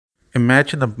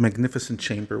Imagine a magnificent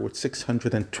chamber with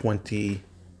 620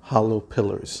 hollow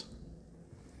pillars.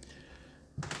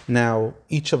 Now,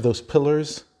 each of those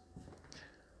pillars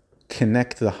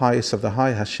connect the highest of the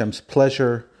high, Hashem's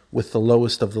pleasure, with the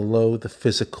lowest of the low, the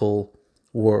physical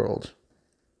world.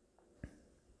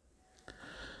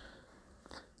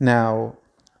 Now,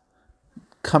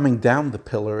 coming down the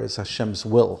pillar is Hashem's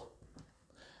will,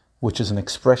 which is an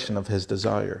expression of his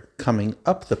desire. Coming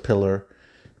up the pillar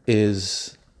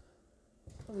is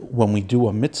when we do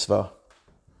a mitzvah,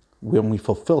 when we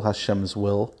fulfill Hashem's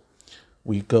will,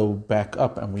 we go back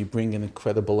up and we bring an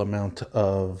incredible amount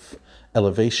of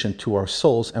elevation to our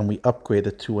souls, and we upgrade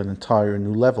it to an entire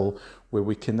new level where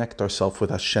we connect ourselves with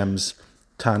Hashem's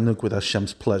tanug, with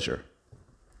Hashem's pleasure.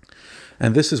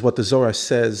 And this is what the Zohar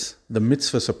says, the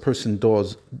mitzvahs a person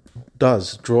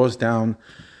draws down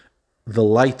the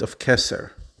light of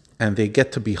Keser, and they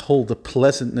get to behold the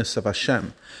pleasantness of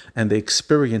Hashem, and they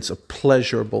experience a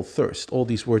pleasurable thirst. All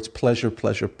these words, pleasure,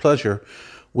 pleasure, pleasure,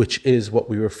 which is what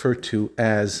we refer to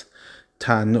as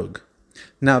Tanug.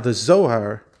 Now, the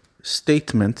Zohar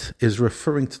statement is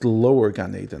referring to the lower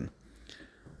Gan Eden,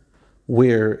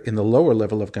 where in the lower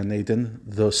level of Gan Eden,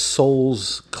 the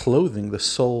soul's clothing, the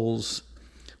soul's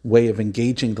way of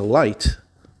engaging the light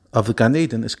of the Gan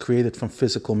Eden is created from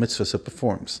physical mitzvahs it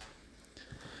performs.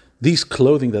 These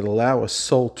clothing that allow a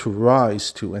soul to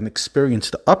rise to and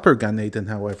experience the upper Gan Eden,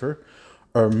 however,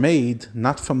 are made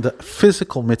not from the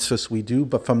physical mitzvahs we do,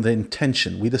 but from the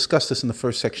intention. We discussed this in the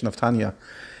first section of Tanya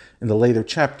in the later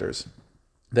chapters,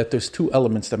 that there's two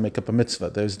elements that make up a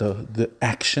mitzvah. There's the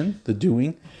action, the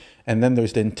doing, and then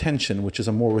there's the intention, which is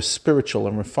a more spiritual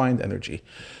and refined energy.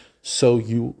 So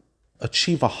you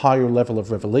achieve a higher level of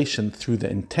revelation through the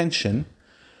intention,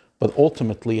 but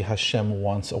ultimately Hashem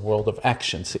wants a world of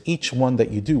action. So each one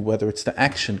that you do, whether it's the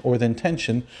action or the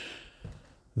intention,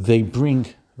 they bring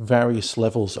various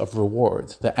levels of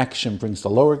reward. The action brings the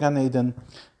lower Gan Eden,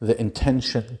 the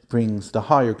intention brings the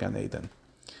higher Gan Eden.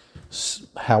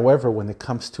 However, when it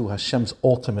comes to Hashem's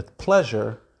ultimate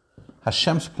pleasure,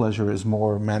 Hashem's pleasure is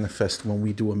more manifest when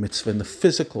we do a mitzvah in the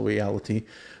physical reality,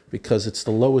 because it's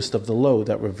the lowest of the low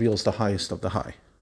that reveals the highest of the high.